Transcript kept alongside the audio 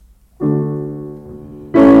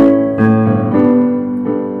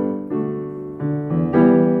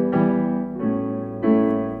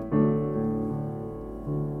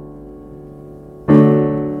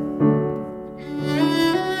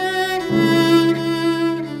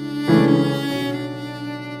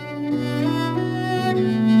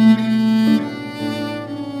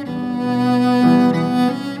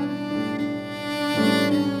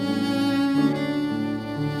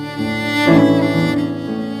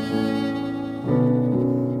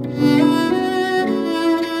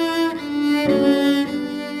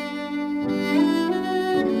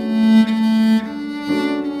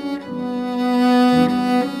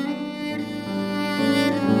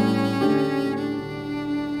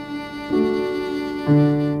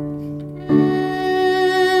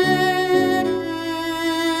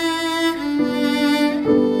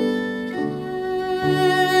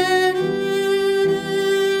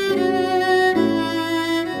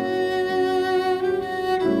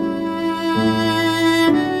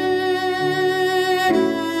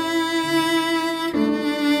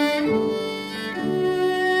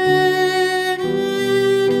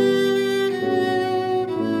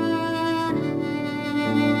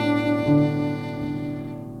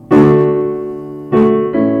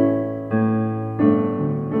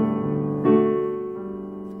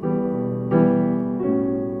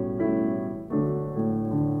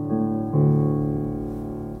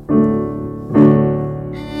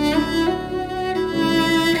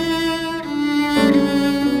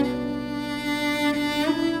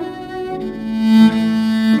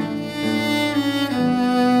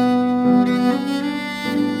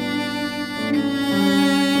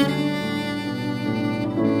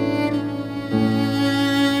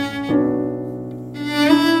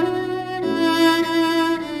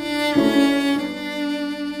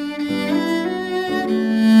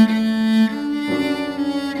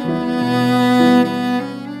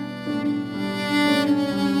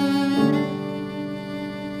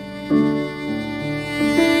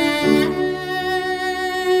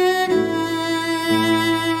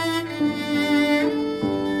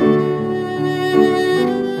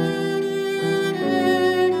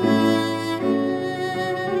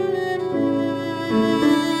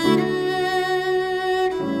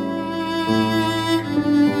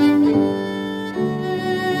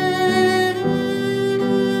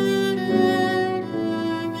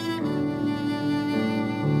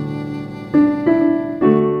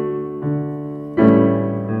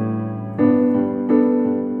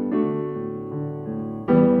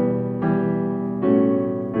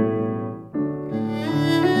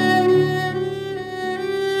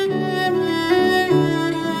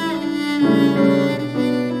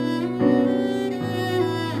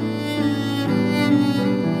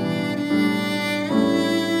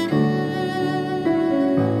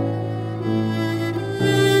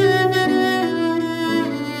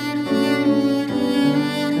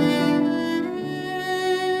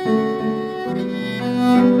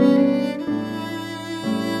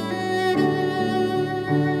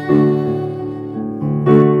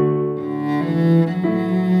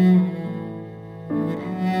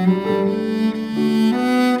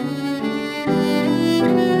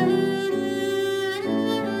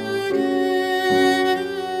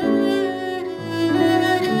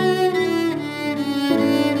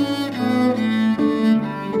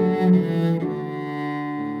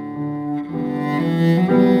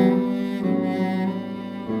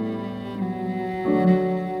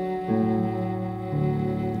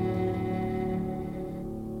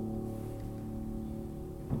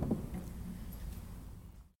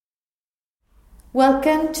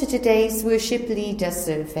Welcome to today's worship leader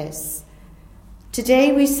service.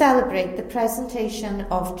 Today we celebrate the presentation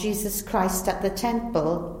of Jesus Christ at the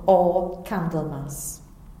temple, or Candlemas.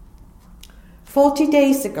 40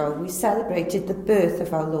 days ago we celebrated the birth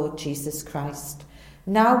of our Lord Jesus Christ.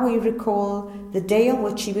 Now we recall the day on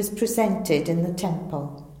which he was presented in the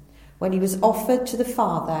temple, when he was offered to the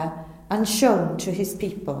Father and shown to his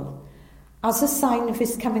people. As a sign of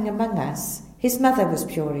his coming among us, his mother was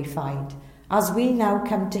purified, as we now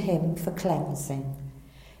come to him for cleansing.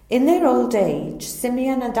 In their old age,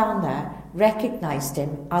 Simeon and Anna recognized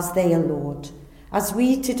him as their Lord, as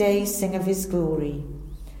we today sing of his glory.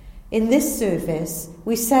 In this service,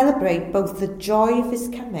 we celebrate both the joy of his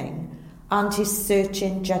coming and his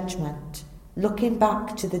searching judgment, looking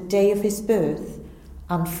back to the day of his birth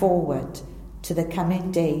and forward to the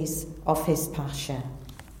coming days of his passion.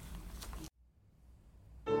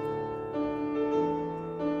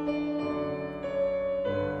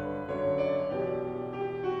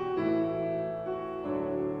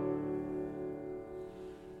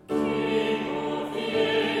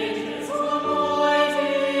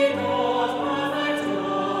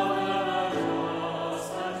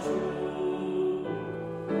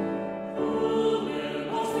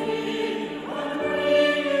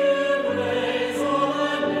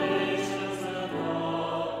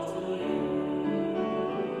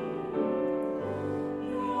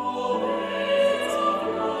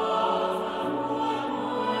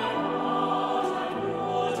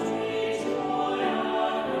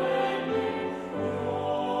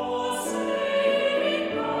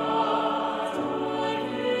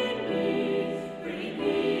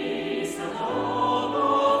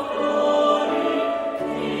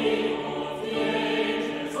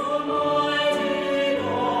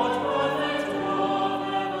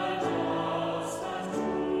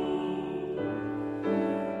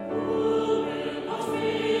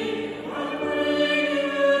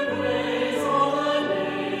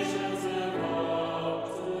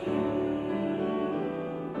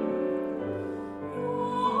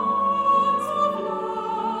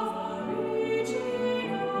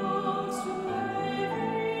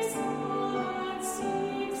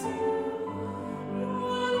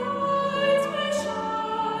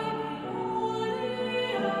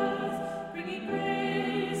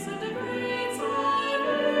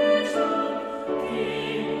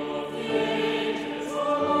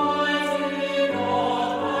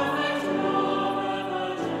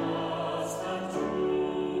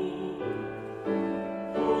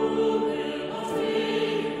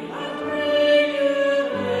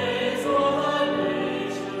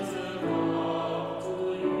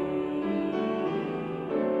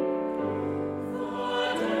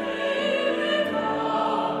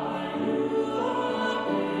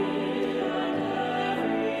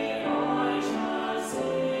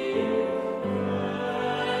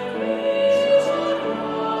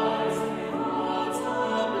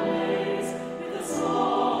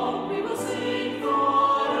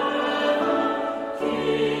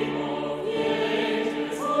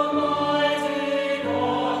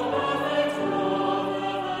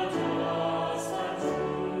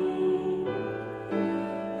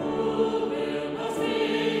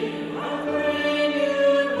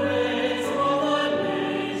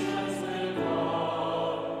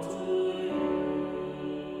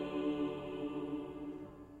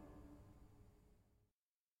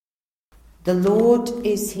 The Lord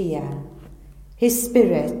is here. His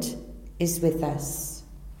Spirit is with us.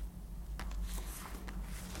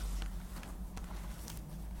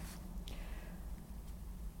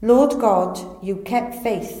 Lord God, you kept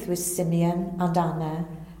faith with Simeon and Anna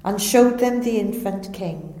and showed them the infant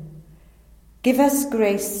King. Give us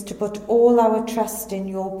grace to put all our trust in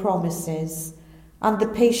your promises and the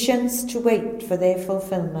patience to wait for their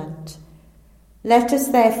fulfillment. Let us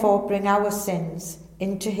therefore bring our sins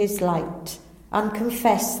into his light and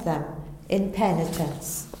confess them in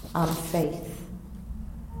penitence and faith.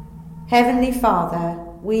 Heavenly Father,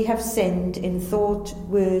 we have sinned in thought,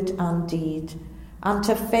 word and deed, and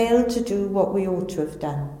have failed to do what we ought to have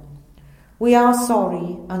done. We are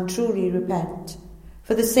sorry and truly repent,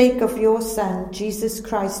 for the sake of your Son, Jesus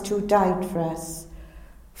Christ, who died for us.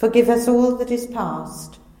 Forgive us all that is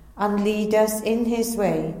past, and lead us in his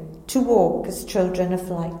way to walk as children of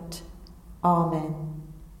light. Amen.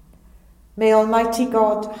 May Almighty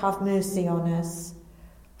God have mercy on us,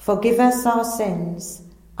 forgive us our sins,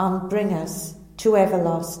 and bring us to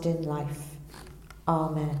everlasting life.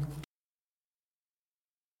 Amen.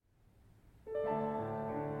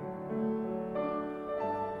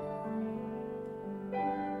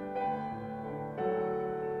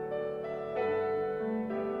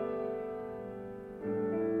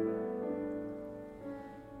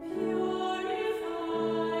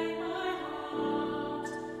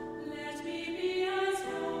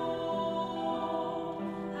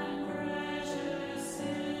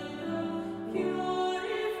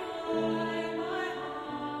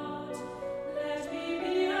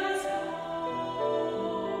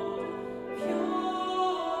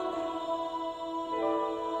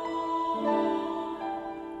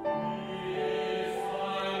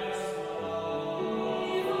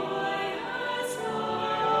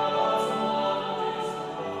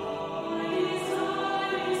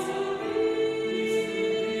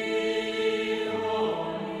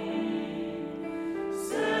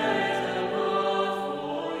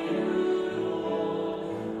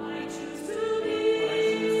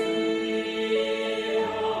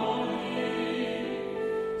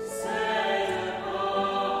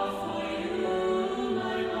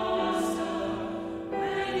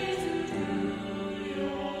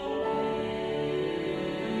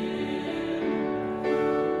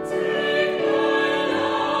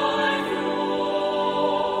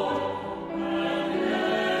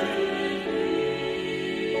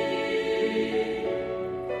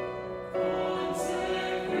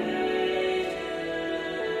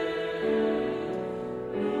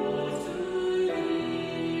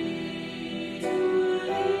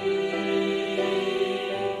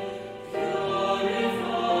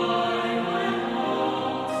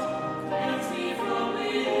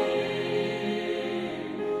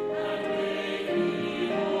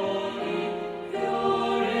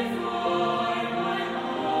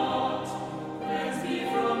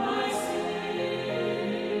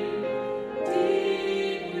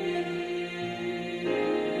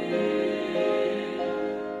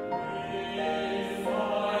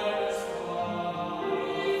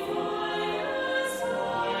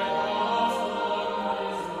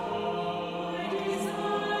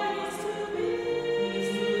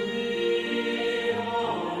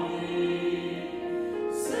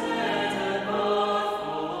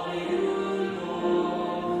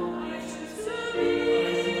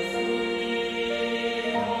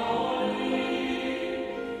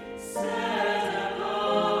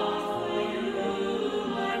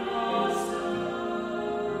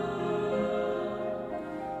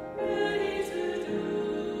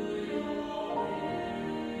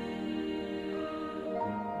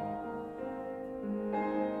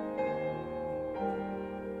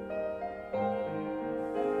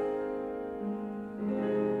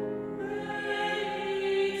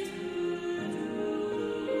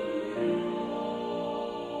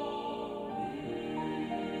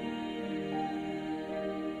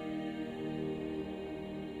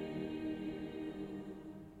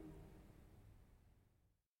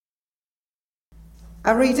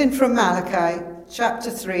 A reading from Malachi, chapter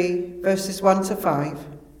 3, verses 1 to 5.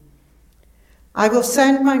 I will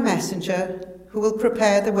send my messenger who will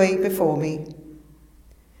prepare the way before me.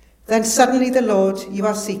 Then suddenly the Lord you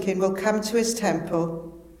are seeking will come to his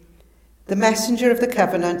temple. The messenger of the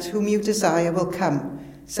covenant whom you desire will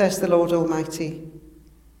come, says the Lord Almighty.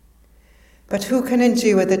 But who can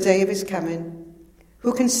endure the day of his coming?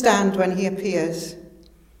 Who can stand when he appears?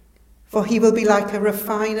 For he will be like a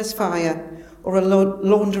refiner's fire or a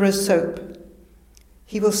launderer's soap.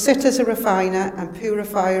 He will sit as a refiner and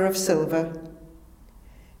purifier of silver.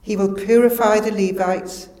 He will purify the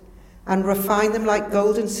Levites and refine them like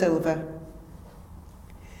gold and silver.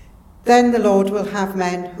 Then the Lord will have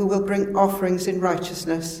men who will bring offerings in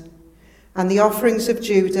righteousness, and the offerings of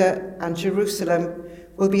Judah and Jerusalem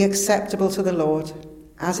will be acceptable to the Lord,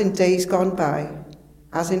 as in days gone by,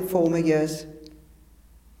 as in former years.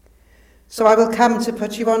 So I will come to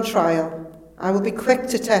put you on trial. I will be quick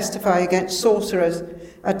to testify against sorcerers,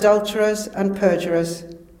 adulterers, and perjurers,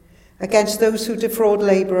 against those who defraud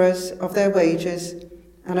labourers of their wages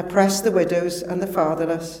and oppress the widows and the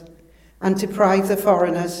fatherless, and deprive the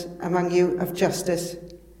foreigners among you of justice.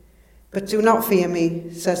 But do not fear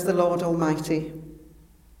me, says the Lord Almighty.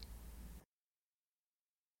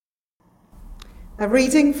 A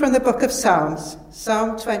reading from the book of Psalms,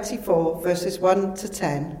 Psalm 24, verses 1 to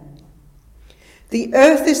 10. The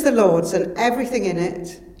earth is the Lord's and everything in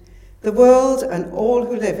it, the world and all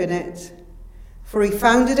who live in it. For he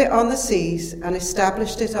founded it on the seas and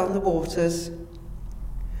established it on the waters.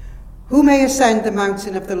 Who may ascend the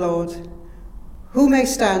mountain of the Lord? Who may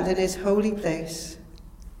stand in his holy place?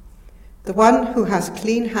 The one who has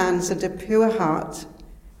clean hands and a pure heart,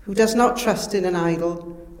 who does not trust in an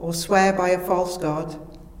idol or swear by a false god.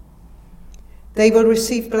 They will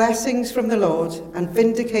receive blessings from the Lord and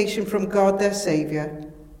vindication from God their Saviour.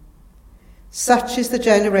 Such is the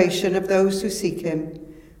generation of those who seek him,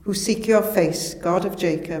 who seek your face, God of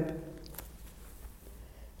Jacob.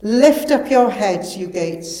 Lift up your heads, you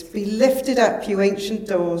gates, be lifted up, you ancient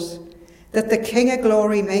doors, that the King of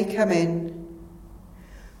glory may come in.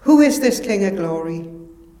 Who is this King of glory?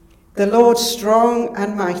 The Lord strong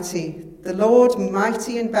and mighty, the Lord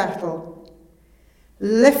mighty in battle.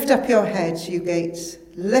 Lift up your heads, you gates,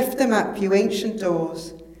 lift them up, you ancient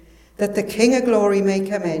doors, that the King of glory may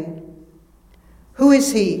come in. Who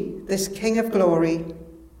is he, this King of glory?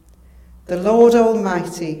 The Lord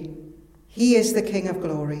Almighty, he is the King of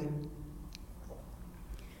glory.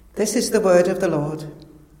 This is the word of the Lord.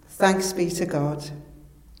 Thanks be to God.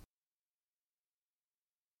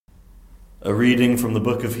 A reading from the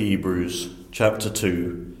book of Hebrews, chapter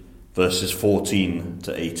 2, verses 14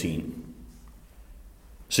 to 18.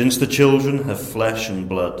 Since the children have flesh and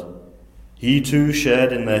blood, he too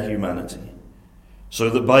shared in their humanity, so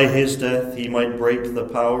that by his death he might break the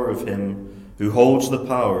power of him who holds the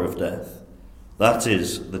power of death, that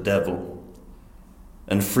is, the devil,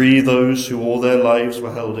 and free those who all their lives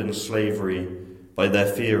were held in slavery by their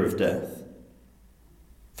fear of death.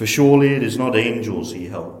 For surely it is not angels he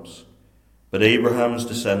helps, but Abraham's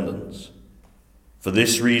descendants. For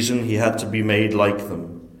this reason he had to be made like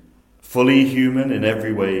them, fully human in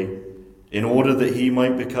every way, in order that he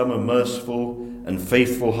might become a merciful and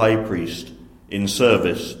faithful high priest in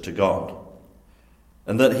service to God,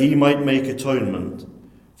 and that he might make atonement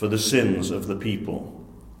for the sins of the people.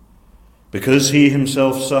 Because he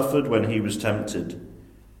himself suffered when he was tempted,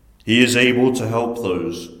 he is able to help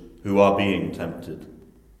those who are being tempted.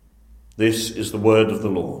 This is the word of the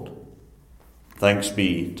Lord. Thanks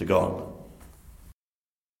be to God.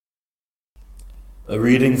 A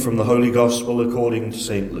reading from the Holy Gospel according to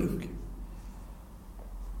St. Luke.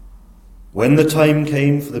 When the time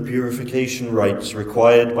came for the purification rites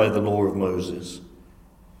required by the law of Moses,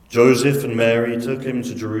 Joseph and Mary took him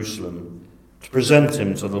to Jerusalem to present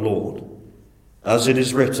him to the Lord. As it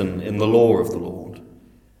is written in the law of the Lord,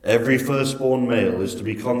 every firstborn male is to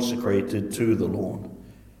be consecrated to the Lord,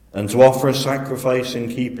 and to offer a sacrifice in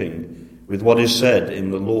keeping with what is said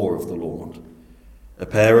in the law of the Lord, a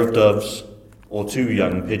pair of doves or 2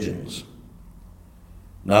 young pigeons.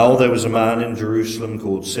 Now there was a man in Jerusalem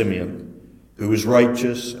called Simeon, who was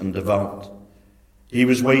righteous and devout. He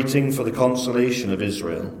was waiting for the consolation of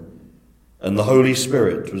Israel, and the Holy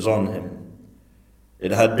Spirit was on him.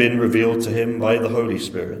 It had been revealed to him by the Holy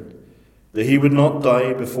Spirit that he would not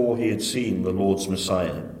die before he had seen the Lord's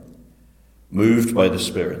Messiah. Moved by the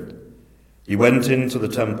Spirit, he went into the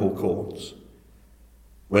temple courts.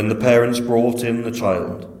 When the parents brought in the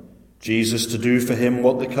child, Jesus, to do for him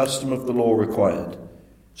what the custom of the law required,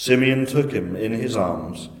 Simeon took him in his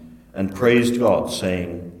arms and praised God,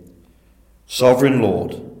 saying, "Sovereign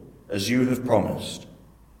Lord, as you have promised,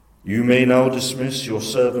 You may now dismiss your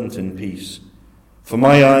servant in peace, for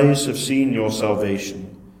my eyes have seen your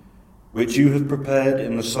salvation, which you have prepared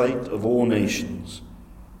in the sight of all nations,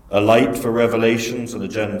 a light for revelation to the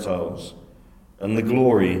Gentiles, and the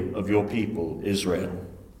glory of your people Israel."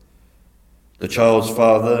 The child's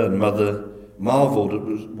father and mother marveled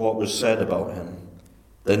at what was said about him.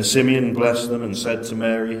 Then Simeon blessed them and said to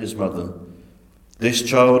Mary, his mother, "This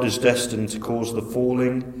child is destined to cause the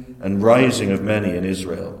falling and rising of many in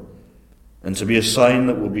Israel, and to be a sign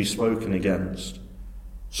that will be spoken against,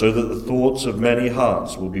 so that the thoughts of many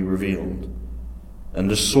hearts will be revealed,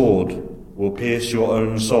 and a sword will pierce your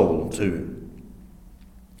own soul too."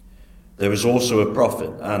 There is also a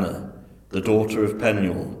prophet, Anna, the daughter of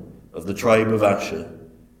Penuel, of the tribe of Asher.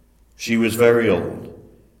 She was very old.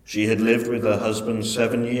 She had lived with her husband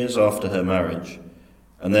 7 years after her marriage,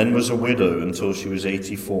 and then was a widow until she was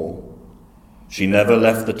 84. She never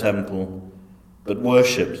left the temple, but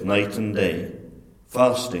worshipped night and day,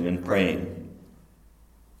 fasting and praying.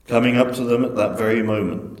 Coming up to them at that very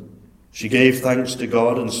moment, she gave thanks to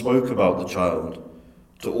God and spoke about the child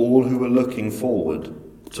to all who were looking forward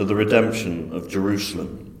to the redemption of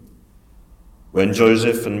Jerusalem. When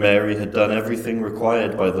Joseph and Mary had done everything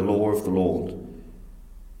required by the law of the Lord,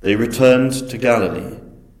 they returned to Galilee,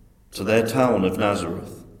 to their town of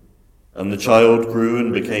Nazareth, and the child grew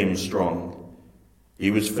and became strong.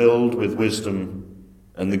 He was filled with wisdom,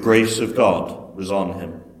 and the grace of God was on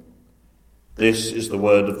him. This is the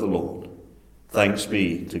word of the Lord. Thanks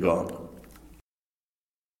be to God.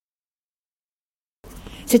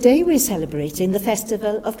 Today we're celebrating the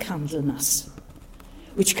festival of Candlemas,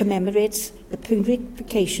 which commemorates the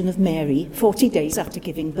purification of Mary 40 days after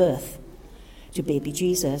giving birth to baby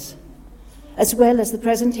Jesus, as well as the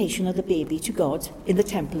presentation of the baby to God in the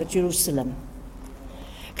Temple at Jerusalem.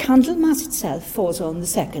 Candlemas itself falls on the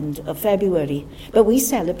 2nd of February, but we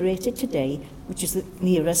celebrate it today, which is the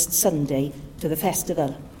nearest Sunday to the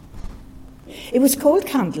festival. It was called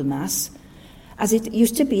Candlemas as it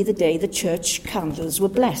used to be the day the church candles were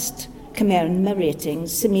blessed, commemorating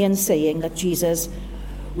Simeon saying that Jesus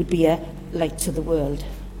would be a light to the world.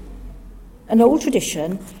 An old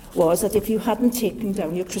tradition was that if you hadn't taken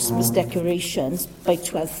down your Christmas decorations by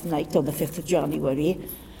 12th night on the 5th of January,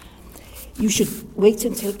 you should wait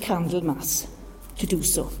until Candlemas to do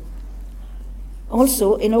so.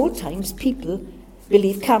 Also, in old times, people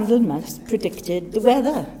believed Candlemas predicted the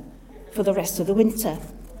weather for the rest of the winter.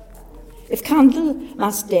 If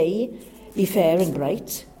Candlemas Day be fair and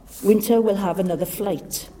bright, winter will have another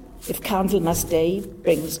flight. If Candlemas Day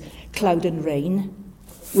brings cloud and rain,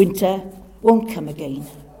 winter won't come again.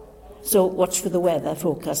 So watch for the weather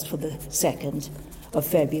forecast for the 2nd of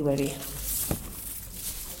February.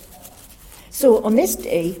 So on this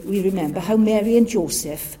day, we remember how Mary and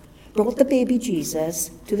Joseph brought the baby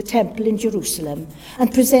Jesus to the temple in Jerusalem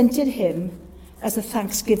and presented him as a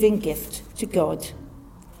thanksgiving gift to God.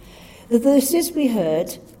 The verses we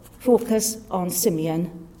heard focus on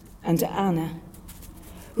Simeon and Anna,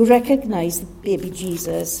 who recognized the baby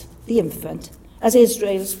Jesus, the infant, as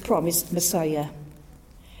Israel's promised Messiah.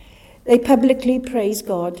 They publicly praise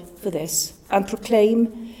God for this and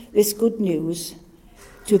proclaim this good news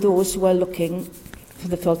to those who are looking for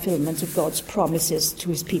the fulfillment of God's promises to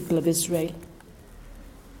his people of Israel.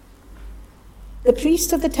 The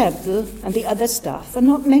priest of the temple and the other staff are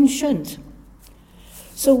not mentioned.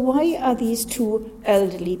 So why are these two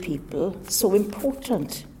elderly people so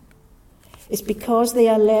important? It's because they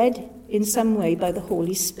are led in some way by the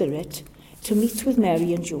Holy Spirit to meet with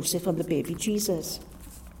Mary and Joseph and the baby Jesus.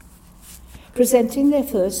 Presenting their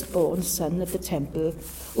firstborn son at the temple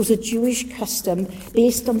was a Jewish custom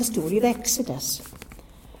based on the story of Exodus,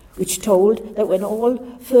 which told that when all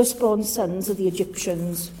firstborn sons of the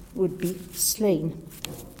Egyptians would be slain,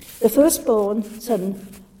 the firstborn son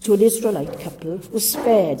to an Israelite couple was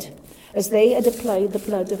spared, as they had applied the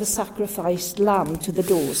blood of a sacrificed lamb to the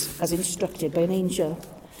doors, as instructed by an angel,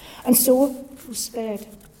 and so was spared.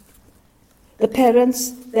 The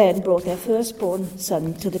parents then brought their firstborn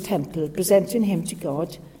son to the temple, presenting him to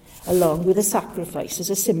God, along with a sacrifice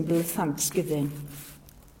as a symbol of thanksgiving.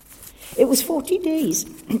 It was 40 days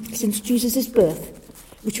since Jesus'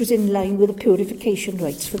 birth, which was in line with the purification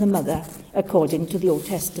rites for the mother, according to the Old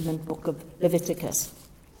Testament book of Leviticus.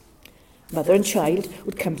 Mother and child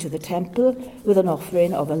would come to the temple with an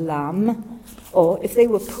offering of a lamb, or if they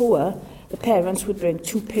were poor, the parents would bring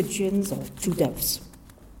 2 pigeons or 2 doves.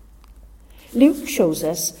 Luke shows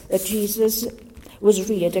us that Jesus was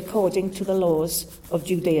reared according to the laws of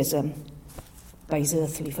Judaism by his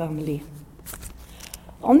earthly family.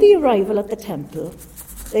 On the arrival at the temple,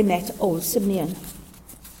 they met old Simeon.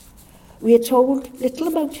 We are told little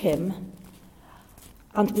about him,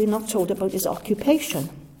 and we're not told about his occupation.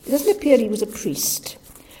 It doesn't appear he was a priest,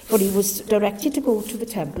 but he was directed to go to the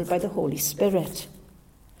temple by the Holy Spirit.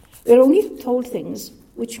 We're only told things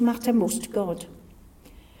which matter most to God,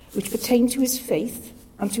 which pertain to his faith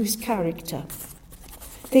and to his character.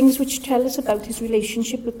 Things which tell us about his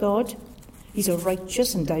relationship with God. He's a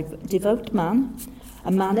righteous and devout man,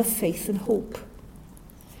 a man of faith and hope.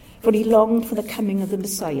 For he longed for the coming of the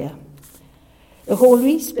Messiah. The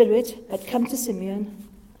Holy Spirit had come to Simeon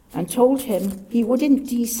and told him he would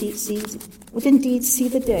indeed see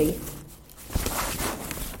the day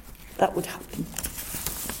that would happen.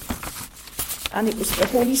 And it was the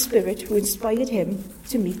Holy Spirit who inspired him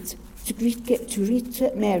to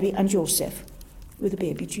greet Mary and Joseph with the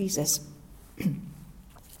baby Jesus.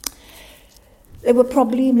 There were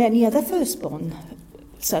probably many other firstborn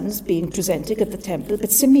sons being presented at the temple,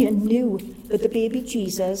 but Simeon knew that the baby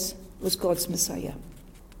Jesus was God's Messiah.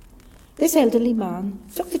 This elderly man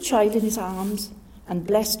took the child in his arms and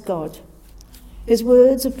blessed God. His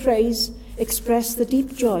words of praise expressed the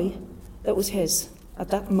deep joy that was his at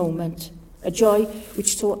that moment, a joy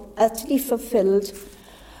which so utterly fulfilled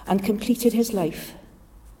and completed his life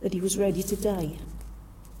that he was ready to die.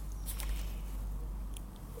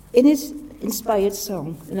 In his inspired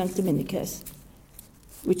song, the Nunc Dominicus,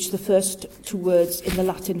 which the first two words in the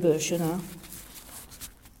Latin version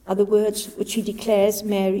are the words which he declares to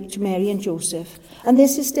Mary and Joseph, and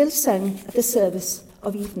this is still sung at the service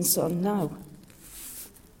of Evensong now.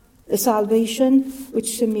 The salvation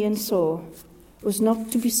which Simeon saw was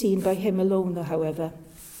not to be seen by him alone, however,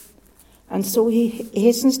 and so he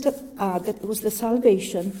hastens to add that it was the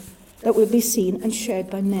salvation that will be seen and shared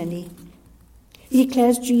by many. He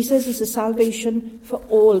declares Jesus is a salvation for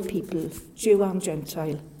all people, Jew and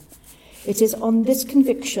Gentile. It is on this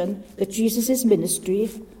conviction that Jesus' ministry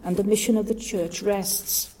and the mission of the church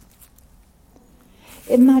rests.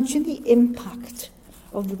 Imagine the impact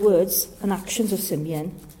of the words and actions of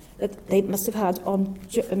Simeon that they must have had on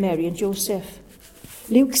Mary and Joseph.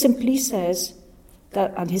 Luke simply says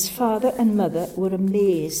that, and his father and mother were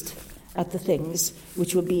amazed at the things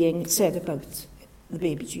which were being said about the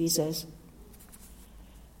baby Jesus.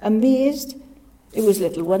 Amazed, it was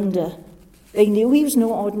little wonder. They knew he was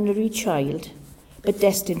no ordinary child, but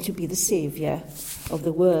destined to be the saviour of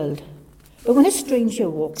the world. But when a stranger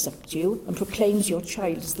walks up to you and proclaims your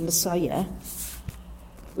child as the Messiah,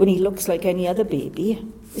 when he looks like any other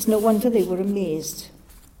baby, it's no wonder they were amazed.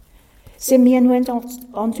 Simeon went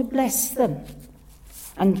on to bless them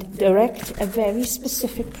and direct a very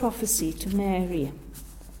specific prophecy to Mary.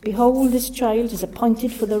 Behold, this child is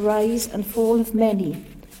appointed for the rise and fall of many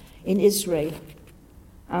in Israel,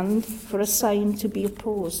 and for a sign to be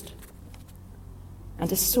opposed,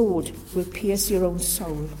 and a sword will pierce your own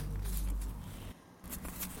soul.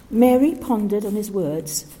 Mary pondered on his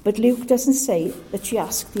words, but Luke doesn't say that she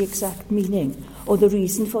asked the exact meaning or the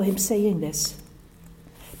reason for him saying this.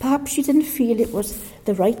 Perhaps she didn't feel it was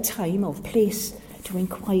the right time or place to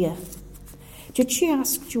inquire. Did she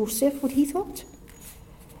ask Joseph what he thought?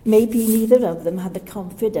 Maybe neither of them had the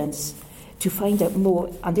confidence to find out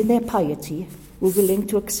more, and in their piety were willing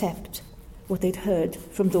to accept what they'd heard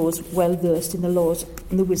from those well-versed in the laws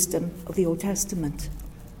and the wisdom of the Old Testament.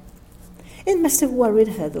 It must have worried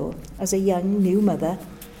her, though, as a young new mother,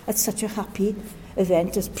 at such a happy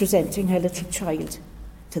event as presenting her little child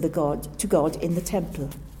to God in the temple.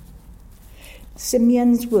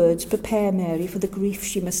 Simeon's words prepare Mary for the grief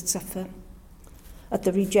she must suffer at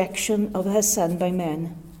the rejection of her son by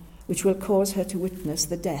men, which will cause her to witness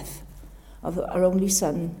the death of her only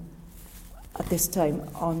son at this time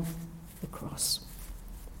on the cross.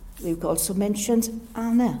 Luke also mentions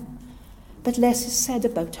Anna, but less is said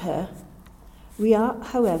about her. We are,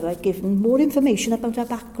 however, given more information about her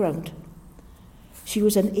background. She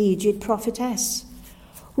was an aged prophetess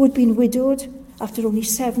who had been widowed after only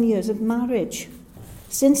 7 years of marriage.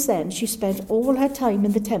 Since then, she spent all her time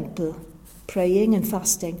in the temple, praying and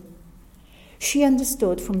fasting. She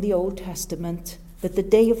understood from the Old Testament that the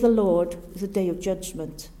day of the Lord was a day of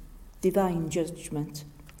judgment, divine judgment.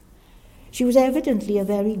 She was evidently a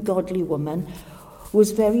very godly woman who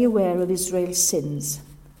was very aware of Israel's sins,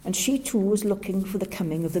 and she too was looking for the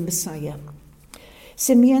coming of the Messiah.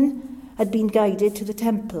 Simeon had been guided to the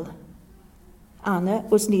temple. Anna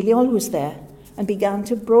was nearly always there and began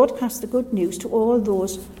to broadcast the good news to all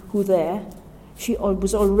those who there. She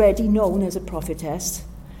was already known as a prophetess,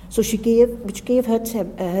 which gave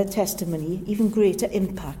her testimony even greater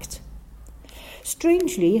impact.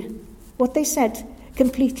 Strangely, what they said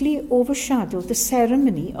completely overshadowed the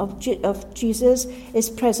ceremony of Jesus'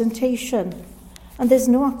 presentation and there's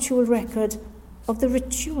no actual record of the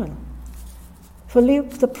ritual. For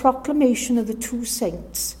Luke, the proclamation of the two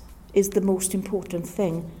saints is the most important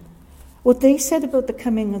thing. What they said about the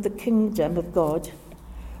coming of the kingdom of God,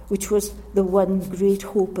 which was the one great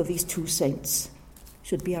hope of these two saints,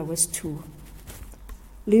 should be ours too.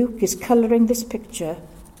 Luke is colouring this picture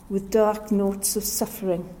with dark notes of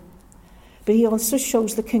suffering, but he also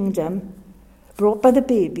shows the kingdom brought by the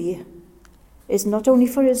baby is not only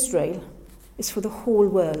for Israel, it's for the whole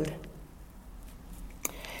world.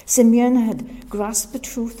 Simeon had grasped the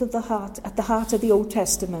truth of the heart at the heart of the Old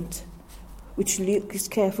Testament, which Luke is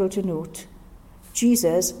careful to note.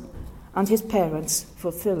 Jesus and his parents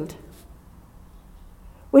fulfilled.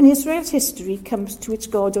 When Israel's history comes to its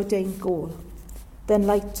God-ordained goal, then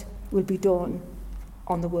light will be dawn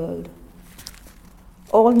on the world.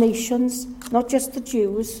 All nations, not just the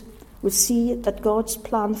Jews, will see that God's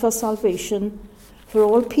plan for salvation for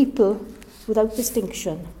all people without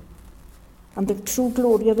distinction, and the true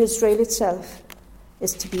glory of Israel itself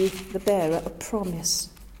is to be the bearer of promise.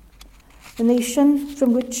 The nation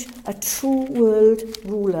from which a true world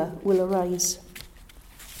ruler will arise.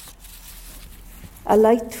 A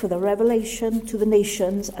light for the revelation to the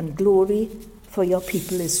nations and glory for your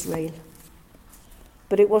people Israel.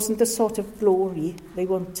 But it wasn't the sort of glory they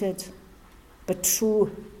wanted, but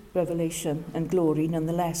true revelation and glory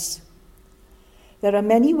nonetheless. There are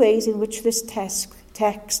many ways in which this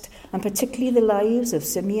text, and particularly the lives of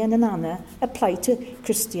Simeon and Anna, apply to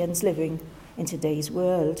Christians living in today's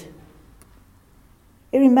world.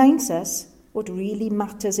 It reminds us what really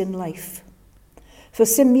matters in life. For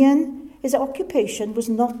Simeon, his occupation was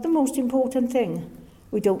not the most important thing.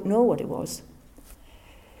 We don't know what it was.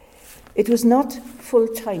 It was not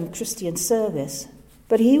full-time Christian service,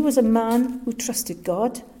 but he was a man who trusted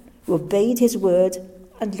God, who obeyed his word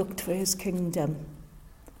and looked for his kingdom,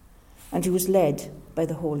 and who was led by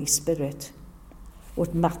the Holy Spirit.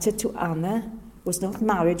 What mattered to Anna was not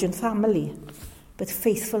marriage and family, but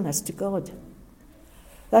faithfulness to God.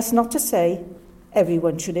 That's not to say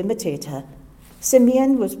everyone should imitate her.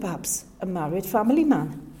 Simeon was perhaps a married family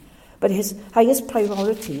man, but his highest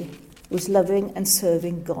priority was loving and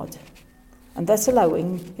serving God, and thus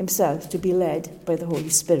allowing himself to be led by the Holy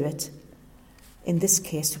Spirit, in this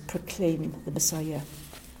case to proclaim the Messiah.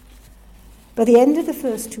 By the end of the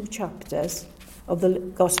first two chapters of the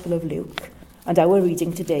Gospel of Luke, and our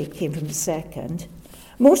reading today came from the second,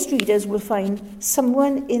 most readers will find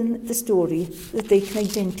someone in the story that they can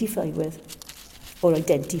identify with, or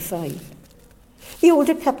identify. The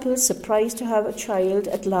older couple is surprised to have a child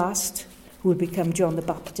at last who will become John the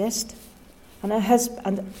Baptist, and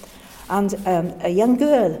a young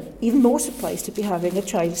girl, even more surprised to be having a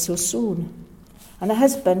child so soon, and a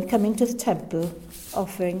husband coming to the temple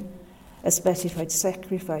offering a specified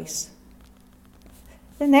sacrifice.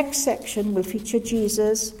 The next section will feature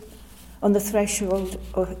Jesus on the threshold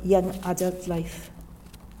of young adult life.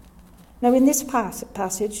 Now, in this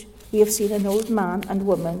passage, we have seen an old man and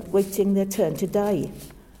woman waiting their turn to die,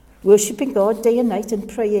 worshipping God day and night and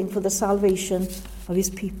praying for the salvation of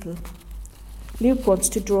his people. Luke wants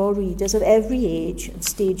to draw readers of every age and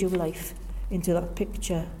stage of life into that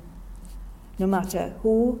picture, no matter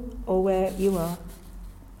who or where you are.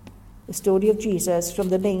 The story of Jesus from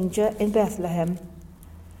the manger in Bethlehem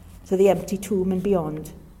to the empty tomb and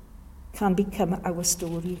beyond can become our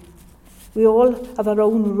story. We all have our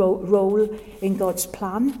own role in God's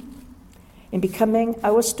plan. In becoming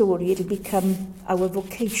our story, it'll become our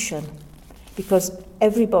vocation, because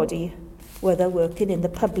everybody, whether working in the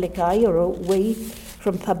public eye or away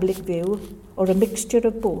from public view, or a mixture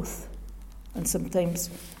of both, and sometimes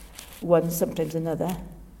one, sometimes another,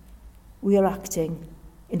 we are acting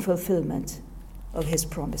in fulfillment of his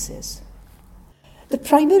promises. The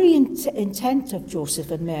primary intent of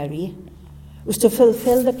Joseph and Mary was to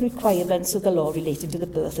fulfill the requirements of the law relating to the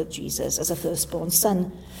birth of Jesus as a firstborn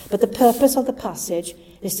son. But the purpose of the passage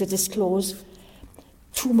is to disclose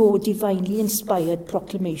two more divinely inspired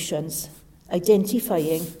proclamations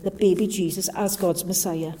identifying the baby Jesus as God's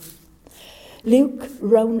Messiah. Luke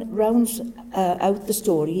rounds out the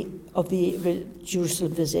story of the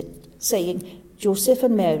Jerusalem visit, saying Joseph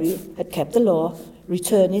and Mary had kept the law,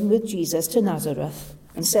 returning with Jesus to Nazareth,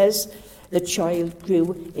 and says the child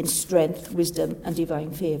grew in strength, wisdom, and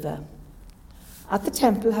divine favour. At the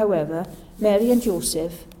temple, however, Mary and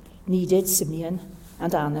Joseph needed Simeon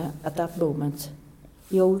and Anna at that moment.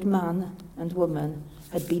 The old man and woman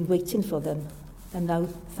had been waiting for them and now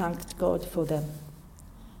thanked God for them.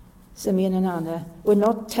 Simeon and Anna were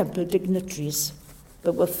not temple dignitaries,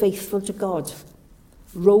 but were faithful to God,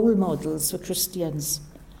 role models for Christians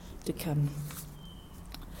to come.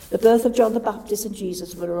 The birth of John the Baptist and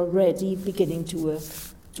Jesus were already beginning to work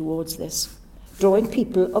towards this, drawing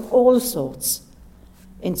people of all sorts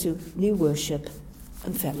into new worship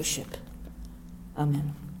and fellowship.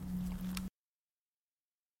 Amen.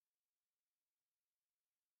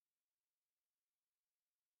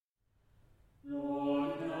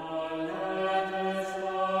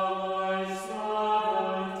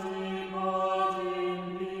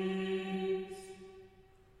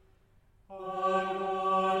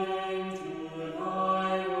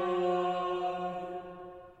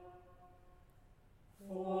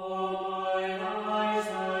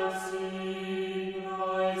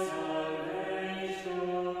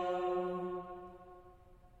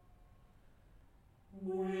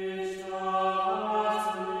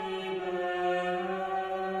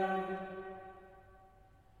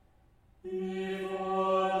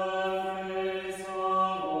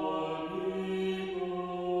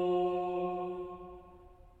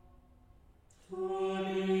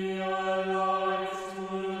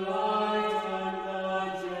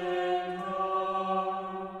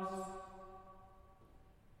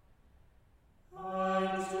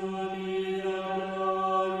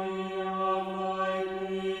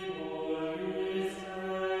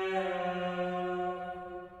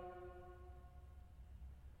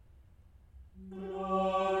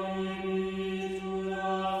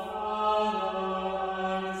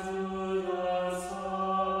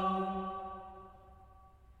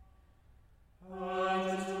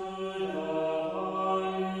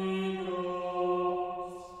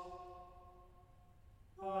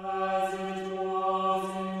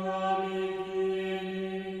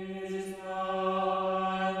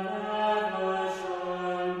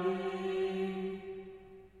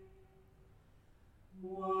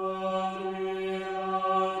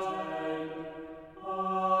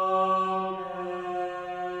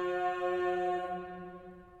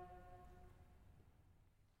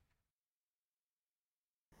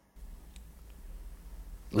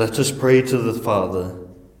 Let us pray to the Father,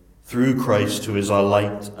 through Christ who is our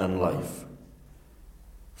light and life.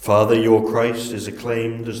 Father, your Christ is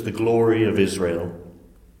acclaimed as the glory of Israel.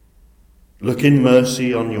 Look in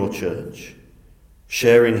mercy on your church,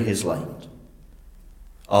 sharing his light.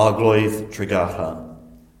 Arglwydd Tregatha,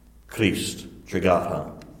 Christ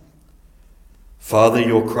Tregatha. Father,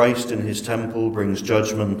 your Christ in his temple brings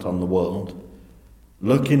judgment on the world.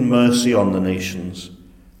 Look in mercy on the nations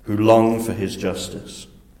who long for his justice.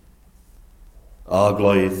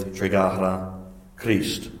 Arglwydd Tregatha,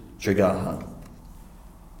 Christ Tregatha.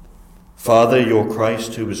 Father, your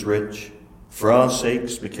Christ who was rich, for our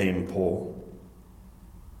sakes became poor.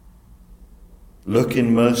 Look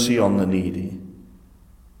in mercy on the needy,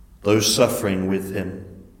 those suffering with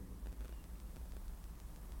him.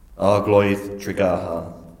 Arglwydd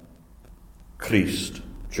Tregatha, Christ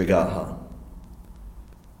Tregatha.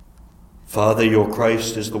 Father, your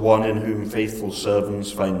Christ is the one in whom faithful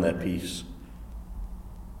servants find their peace.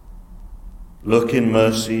 Look in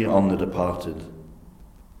mercy on the departed,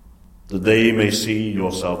 that they may see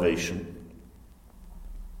your salvation.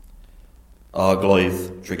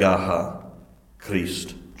 Arglwydd Tregatha,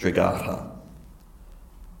 Christ Tregatha.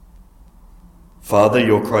 Father,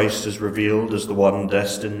 your Christ is revealed as the one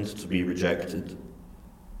destined to be rejected.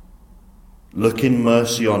 Look in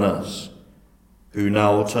mercy on us, who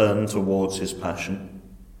now turn towards his passion.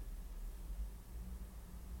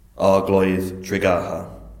 Arglwydd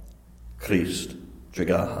Tregatha, Christ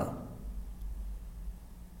Tregatha.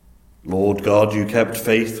 Lord God, you kept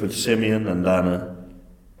faith with Simeon and Anna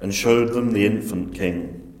and showed them the infant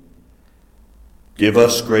King. Give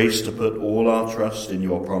us grace to put all our trust in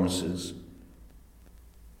your promises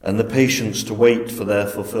and the patience to wait for their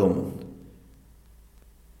fulfillment.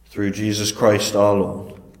 Through Jesus Christ our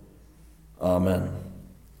Lord. Amen.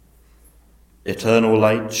 Eternal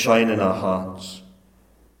light, shine in our hearts.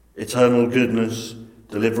 Eternal goodness,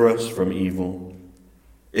 deliver us from evil.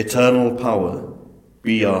 Eternal power,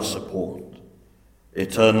 be our support.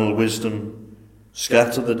 Eternal wisdom,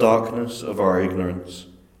 scatter the darkness of our ignorance.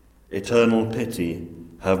 Eternal pity,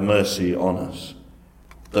 have mercy on us,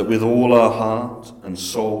 that with all our heart and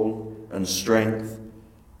soul and strength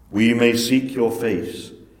we may seek your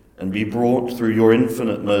face and be brought through your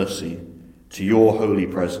infinite mercy to your holy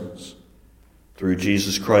presence. Through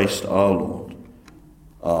Jesus Christ our Lord.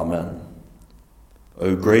 Amen.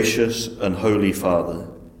 O gracious and holy Father,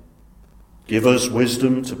 give us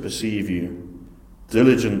wisdom to perceive you,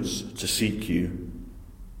 diligence to seek you,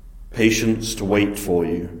 patience to wait for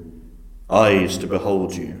you, eyes to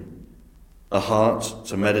behold you, a heart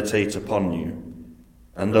to meditate upon you,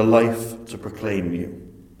 and a life to proclaim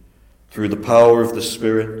you. Through the power of the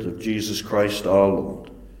Spirit of Jesus Christ our Lord.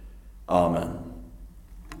 Amen.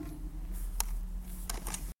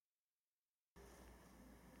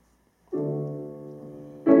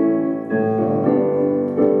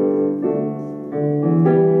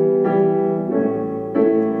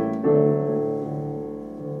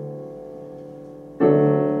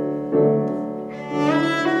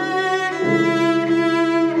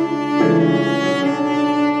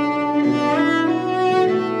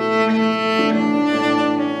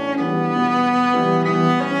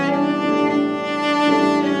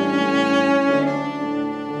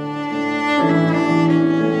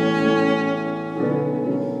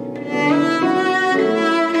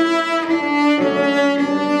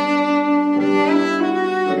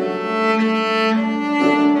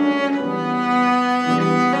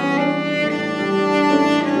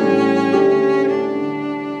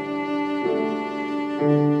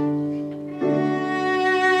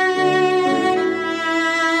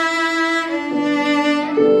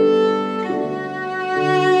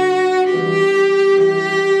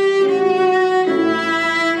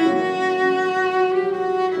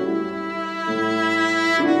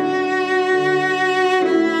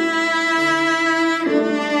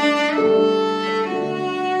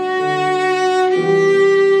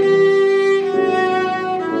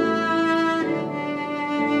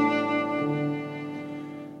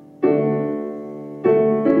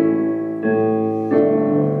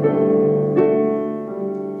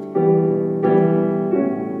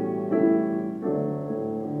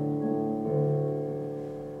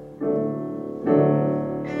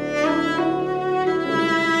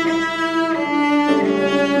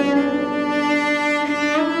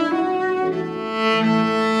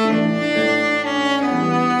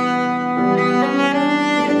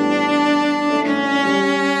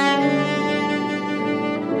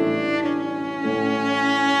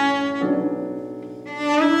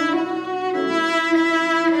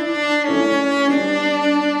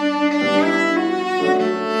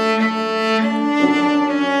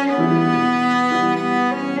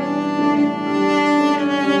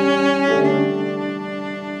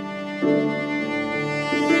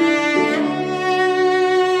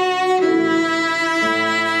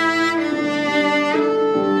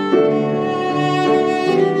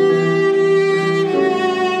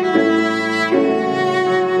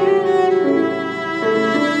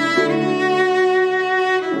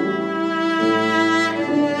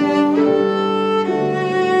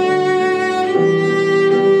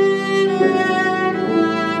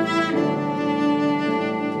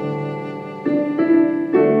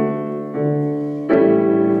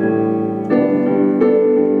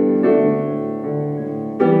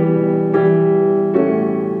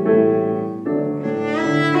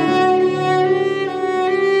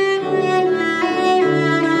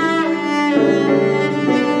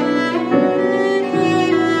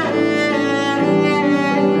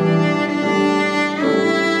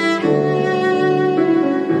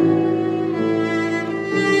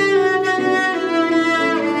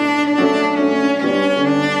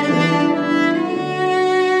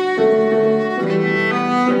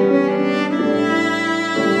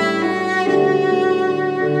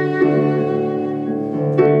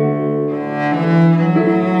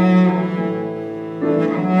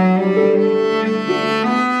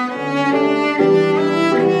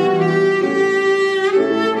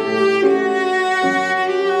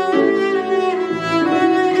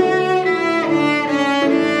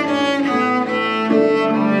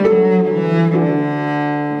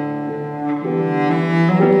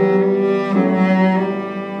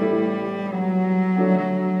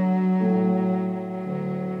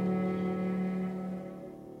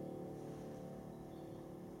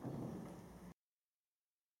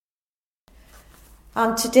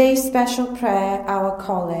 And today's special prayer, our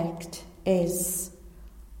collect, is: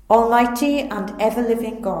 Almighty and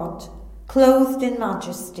ever-living God, clothed in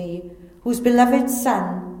majesty, whose beloved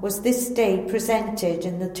Son was this day presented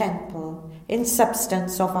in the temple in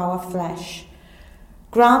substance of our flesh,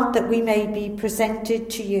 grant that we may be presented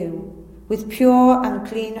to you with pure and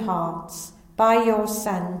clean hearts by your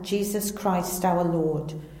Son, Jesus Christ our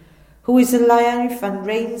Lord, who is alive and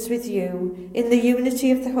reigns with you in the unity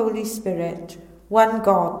of the Holy Spirit, one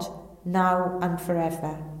God, now and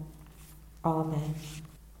forever. Amen.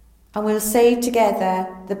 And we'll say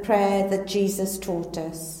together the prayer that Jesus taught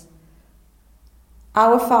us.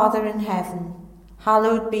 Our Father in heaven,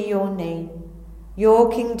 hallowed be your name.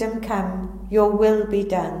 Your kingdom come, your will be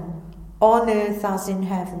done, on earth as in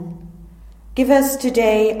heaven. Give us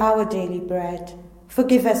today our daily bread.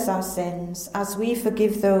 Forgive us our sins, as we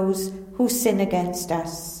forgive those who sin against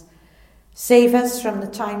us. Save us from the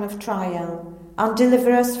time of trial, and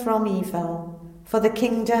deliver us from evil. For the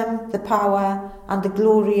kingdom, the power, and the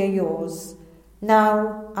glory are yours,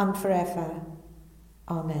 now and forever.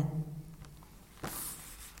 Amen.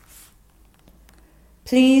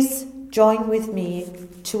 Please join with me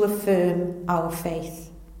to affirm our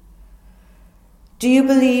faith. Do you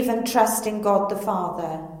believe and trust in God the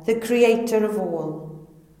Father, the Creator of all?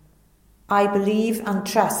 I believe and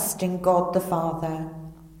trust in God the Father.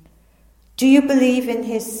 Do you believe in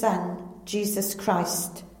his Son, Jesus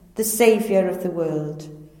Christ, the Saviour of the world?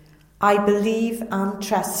 I believe and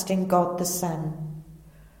trust in God the Son.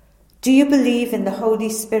 Do you believe in the Holy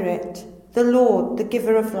Spirit, the Lord, the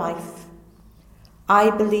giver of life? I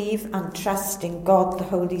believe and trust in God the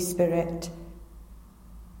Holy Spirit.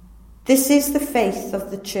 This is the faith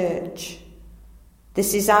of the Church.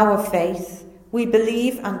 This is our faith. We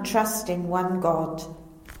believe and trust in one God,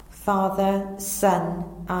 Father,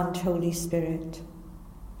 Son, and Holy Spirit.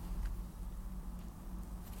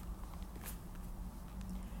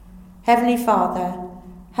 Heavenly Father,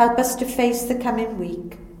 help us to face the coming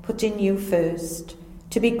week, putting you first,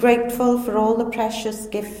 to be grateful for all the precious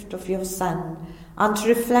gift of your Son, and to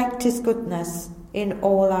reflect his goodness in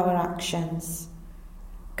all our actions.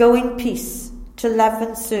 Go in peace to love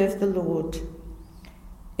and serve the Lord.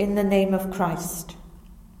 In the name of Christ.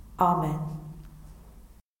 Amen.